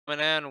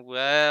And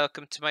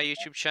welcome to my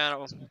YouTube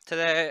channel.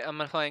 Today I'm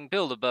playing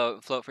Build a Boat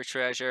and Float for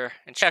Treasure,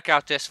 and check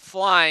out this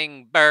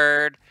flying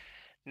bird.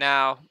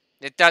 Now,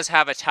 it does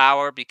have a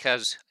tower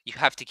because you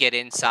have to get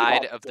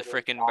inside of the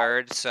frickin'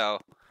 bird,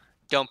 so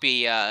don't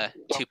be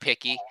too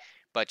picky,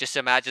 but just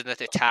imagine that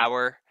the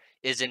tower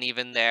isn't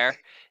even there,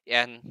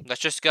 and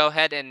let's just go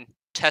ahead and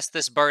test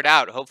this bird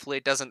out. Hopefully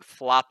it doesn't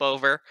flop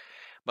over,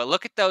 but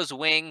look at those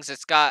wings.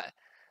 It's got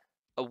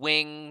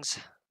wings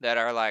that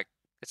are like,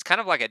 it's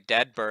kind of like a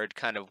dead bird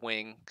kind of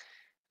wing.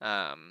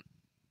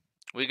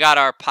 We got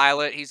our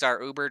pilot. He's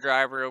our Uber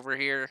driver over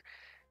here.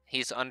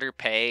 He's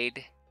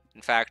underpaid.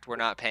 In fact, we're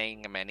not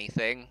paying him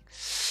anything.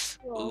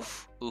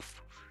 Oof,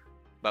 oof.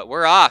 But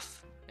we're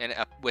off, and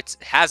it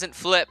hasn't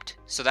flipped,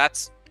 so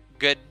that's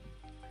good.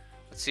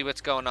 Let's see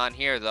what's going on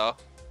here, though.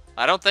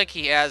 I don't think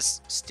he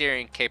has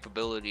steering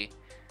capability,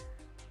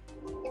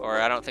 or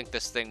I don't think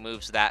this thing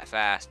moves that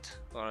fast.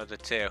 One of the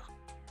two.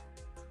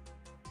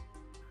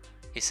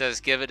 He says,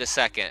 give it a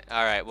second.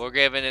 All right, we're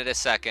giving it a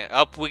second.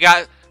 Oh, we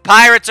got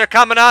pirates are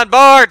coming on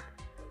board.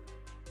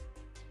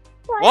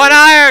 One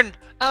iron.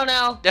 Oh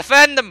no.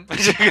 Defend them.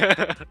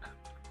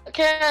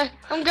 Okay,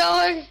 I'm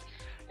going.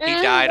 He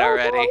died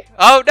already.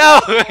 Oh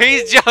no,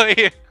 he's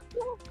Joey.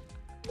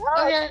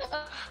 Okay,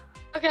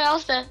 okay, I'll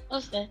stay. I'll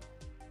stay.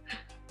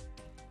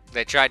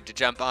 They tried to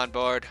jump on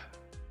board.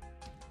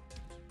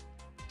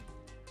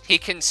 He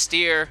can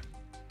steer.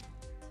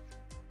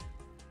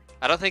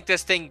 I don't think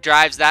this thing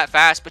drives that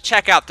fast, but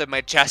check out the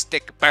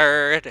majestic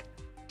bird.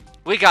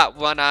 We got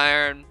one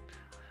iron.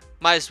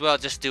 Might as well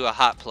just do a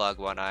hot plug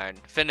one iron.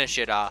 Finish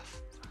it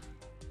off.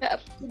 Yeah.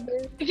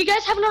 If you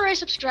guys haven't already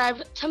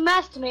subscribed to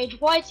Mastermage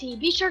YT,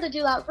 be sure to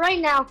do that right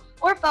now,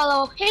 or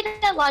follow, hit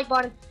that like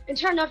button, and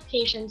turn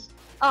notifications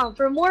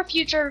for more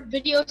future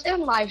videos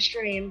and live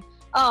stream.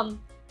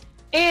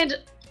 And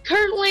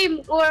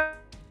currently we're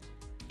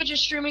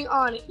just streaming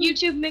on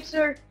YouTube,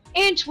 Mixer,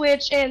 and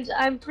Twitch, and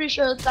I'm pretty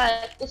sure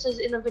that this is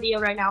in the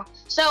video right now.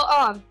 So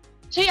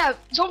yeah,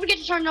 don't forget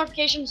to turn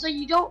notifications so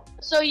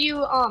you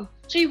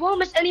won't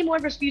miss any more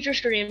of his future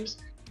streams.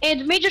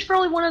 And Major's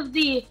probably one of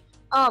the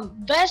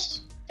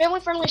best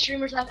family-friendly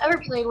streamers I've ever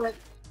played with,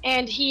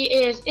 and he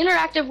is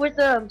interactive with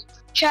the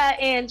chat,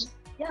 and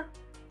yeah.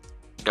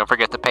 Don't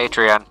forget the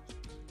Patreon.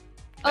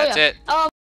 That's it.